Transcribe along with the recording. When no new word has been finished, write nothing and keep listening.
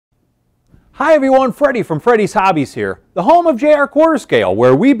Hi everyone, Freddie from Freddie's Hobbies here, the home of JR Quarter Scale,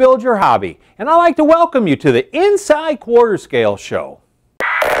 where we build your hobby. And I'd like to welcome you to the Inside Quarter Scale Show.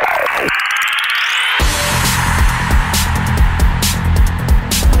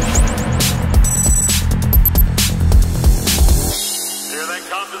 Here they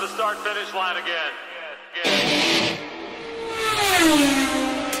come to the start-finish line again.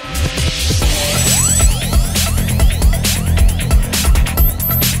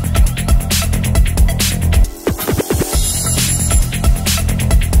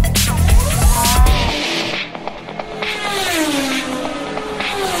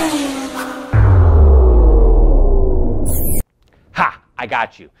 I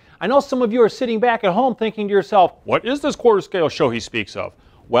got you. I know some of you are sitting back at home thinking to yourself, what is this quarter scale show he speaks of?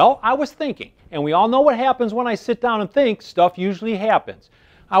 Well, I was thinking, and we all know what happens when I sit down and think, stuff usually happens.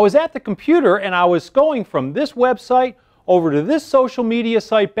 I was at the computer and I was going from this website over to this social media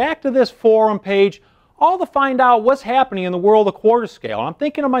site, back to this forum page, all to find out what's happening in the world of quarter scale. And I'm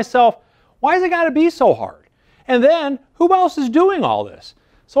thinking to myself, why has it got to be so hard? And then, who else is doing all this?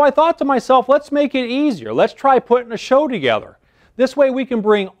 So I thought to myself, let's make it easier. Let's try putting a show together. This way we can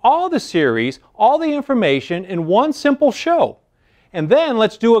bring all the series, all the information in one simple show. And then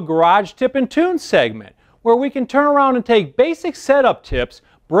let's do a garage tip and tune segment where we can turn around and take basic setup tips,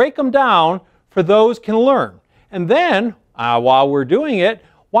 break them down for those can learn. And then, while we're doing it,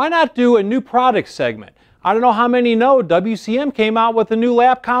 why not do a new product segment? I don't know how many know WCM came out with a new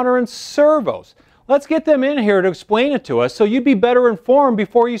lap counter and servos. Let's get them in here to explain it to us so you'd be better informed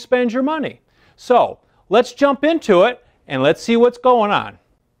before you spend your money. So, let's jump into it. And let's see what's going on.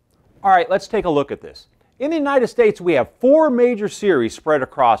 All right, let's take a look at this. In the United States, we have 4 major series spread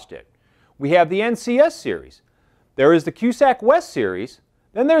across it. We have the NCS series. There is the Cusack West series.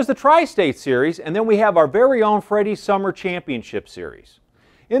 Then there's the Tri-State series. And then we have our very own Freddie Summer Championship series.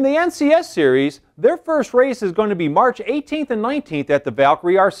 In the NCS series, their first race is going to be March 18th and 19th at the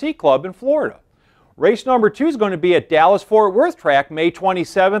Valkyrie RC Club in Florida. Race number 2 is going to be at Dallas-Fort Worth track May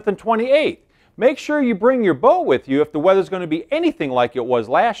 27th and 28th. Make sure you bring your boat with you if the weather's going to be anything like it was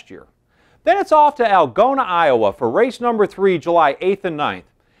last year. Then it's off to Algona, Iowa for race number 3, July 8th and 9th.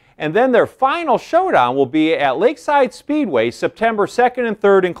 And then their final showdown will be at Lakeside Speedway, September 2nd and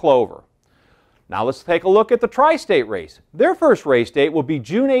 3rd in Clover. Now let's take a look at the Tri-State race. Their first race date will be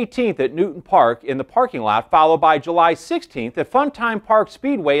June 18th at Newton Park in the parking lot, followed by July 16th at Funtime Park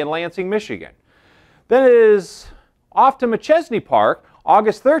Speedway in Lansing, Michigan. Then it is off to McChesney Park,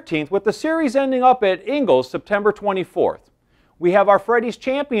 August 13th, with the series ending up at Ingalls, September 24th. We have our Freddie's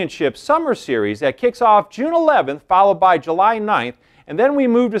Championship Summer Series that kicks off June 11th, followed by July 9th, and then we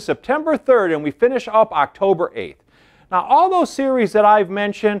move to September 3rd and we finish up October 8th. Now, all those series that I've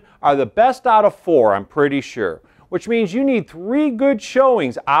mentioned are the best out of 4, I'm pretty sure, which means you need 3 good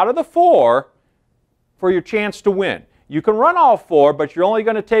showings out of the 4 for your chance to win. You can run all 4, but you're only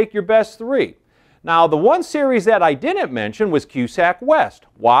going to take your best 3. Now, the one series that I didn't mention was Cusack West.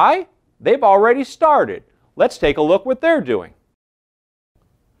 Why? They've already started. Let's take a look what they're doing.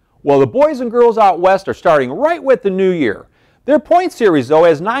 Well, the boys and girls out west are starting right with the new year. Their point series, though,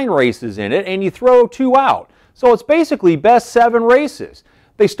 has 9 races in it, and you throw 2 out. So it's basically best 7 races.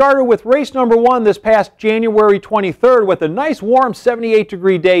 They started with race number 1 this past January 23rd with a nice warm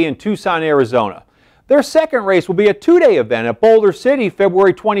 78-degree day in Tucson, Arizona. Their second race will be a 2-day event at Boulder City,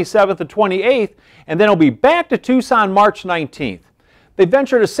 February 27th and 28th, and then it'll be back to Tucson March 19th. They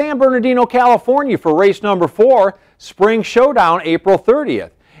venture to San Bernardino, California for race number 4, Spring Showdown, April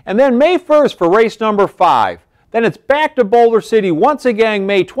 30th, and then May 1st for race number 5. Then it's back to Boulder City once again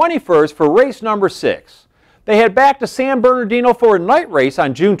May 21st for race number 6. They head back to San Bernardino for a night race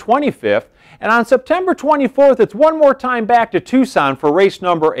on June 25th, and on September 24th it's one more time back to Tucson for race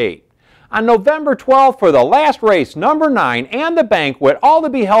number 8. On November 12th for the last race, number 9, and the banquet, all to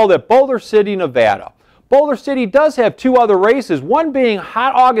be held at Boulder City, Nevada. Boulder City does have 2 other races, one being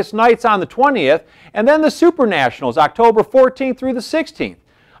Hot August Nights on the 20th, and then the Super Nationals, October 14th through the 16th.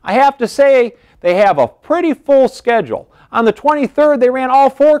 I have to say, they have a pretty full schedule. On the 23rd, they ran all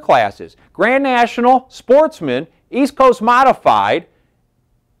 4 classes, Grand National, Sportsman, East Coast Modified,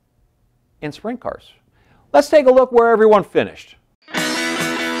 and Sprint Cars. Let's take a look where everyone finished.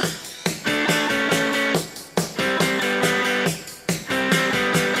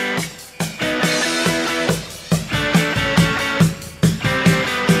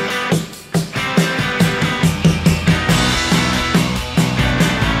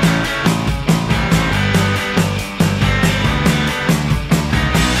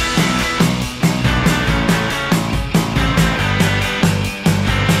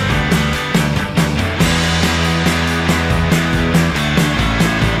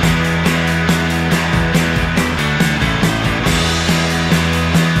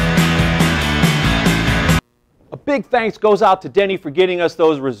 big thanks goes out to Denny for getting us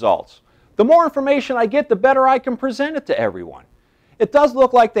those results. The more information I get, the better I can present it to everyone. It does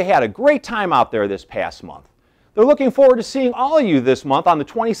look like they had a great time out there this past month. They're looking forward to seeing all of you this month on the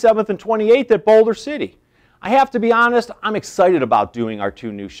 27th and 28th at Boulder City. I have to be honest, I'm excited about doing our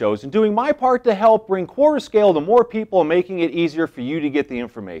 2 new shows and doing my part to help bring quarter scale to more people and making it easier for you to get the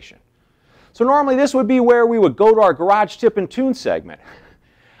information. So normally this would be where we would go to our garage tip and tune segment.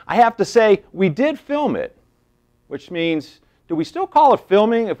 I have to say, we did film it, which means, do we still call it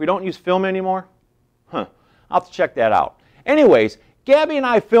filming if we don't use film anymore? I'll have to check that out. Anyways, Gabby and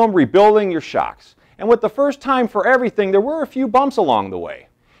I filmed Rebuilding Your Shocks, and with the first time for everything, there were a few bumps along the way.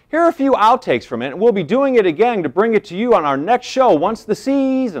 Here are a few outtakes from it, and we'll be doing it again to bring it to you on our next show once the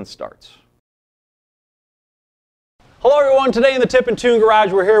season starts. Hello everyone, today in the Tip and Tune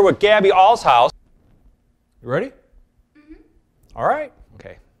Garage we're here with Gabby Allshouse. You ready? Mm-hmm. All right,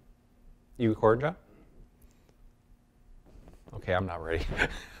 okay. You recording, John? Okay, I'm not ready.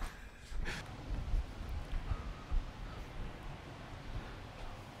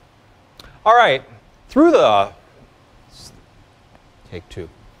 All right, through the... Take 2.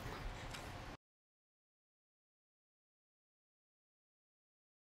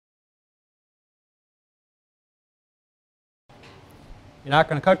 You're not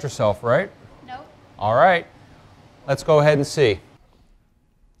going to cut yourself, right? Nope. All right. Let's go ahead and see.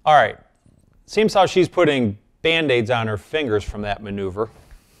 All right. Seems how she's putting Band-Aids on her fingers from that maneuver.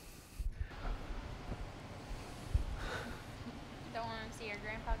 Don't want to see your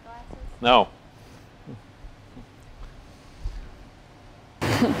grandpa glasses? No.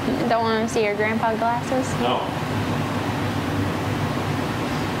 Don't want to see your grandpa glasses? No.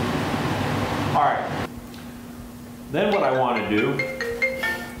 All right. Then what I want to do,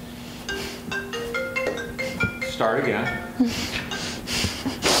 start again.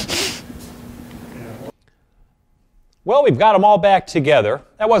 Well, we've got them all back together.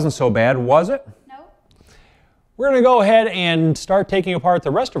 That wasn't so bad, was it? No. We're going to go ahead and start taking apart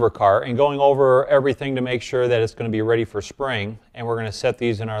the rest of her car and going over everything to make sure that it's going to be ready for spring. And we're going to set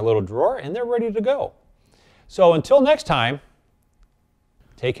these in our little drawer and they're ready to go. So until next time,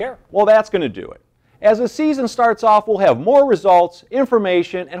 take care. Well, that's going to do it. As the season starts off, we'll have more results,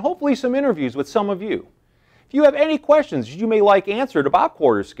 information, and hopefully some interviews with some of you. If you have any questions you may like answered about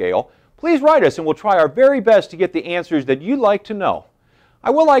quarter scale, please write us and we'll try our very best to get the answers that you'd like to know. I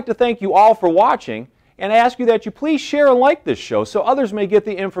would like to thank you all for watching and ask you that you please share and like this show so others may get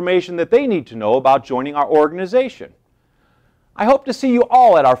the information that they need to know about joining our organization. I hope to see you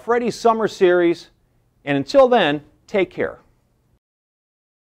all at our Freddie Summer Series, and until then, take care.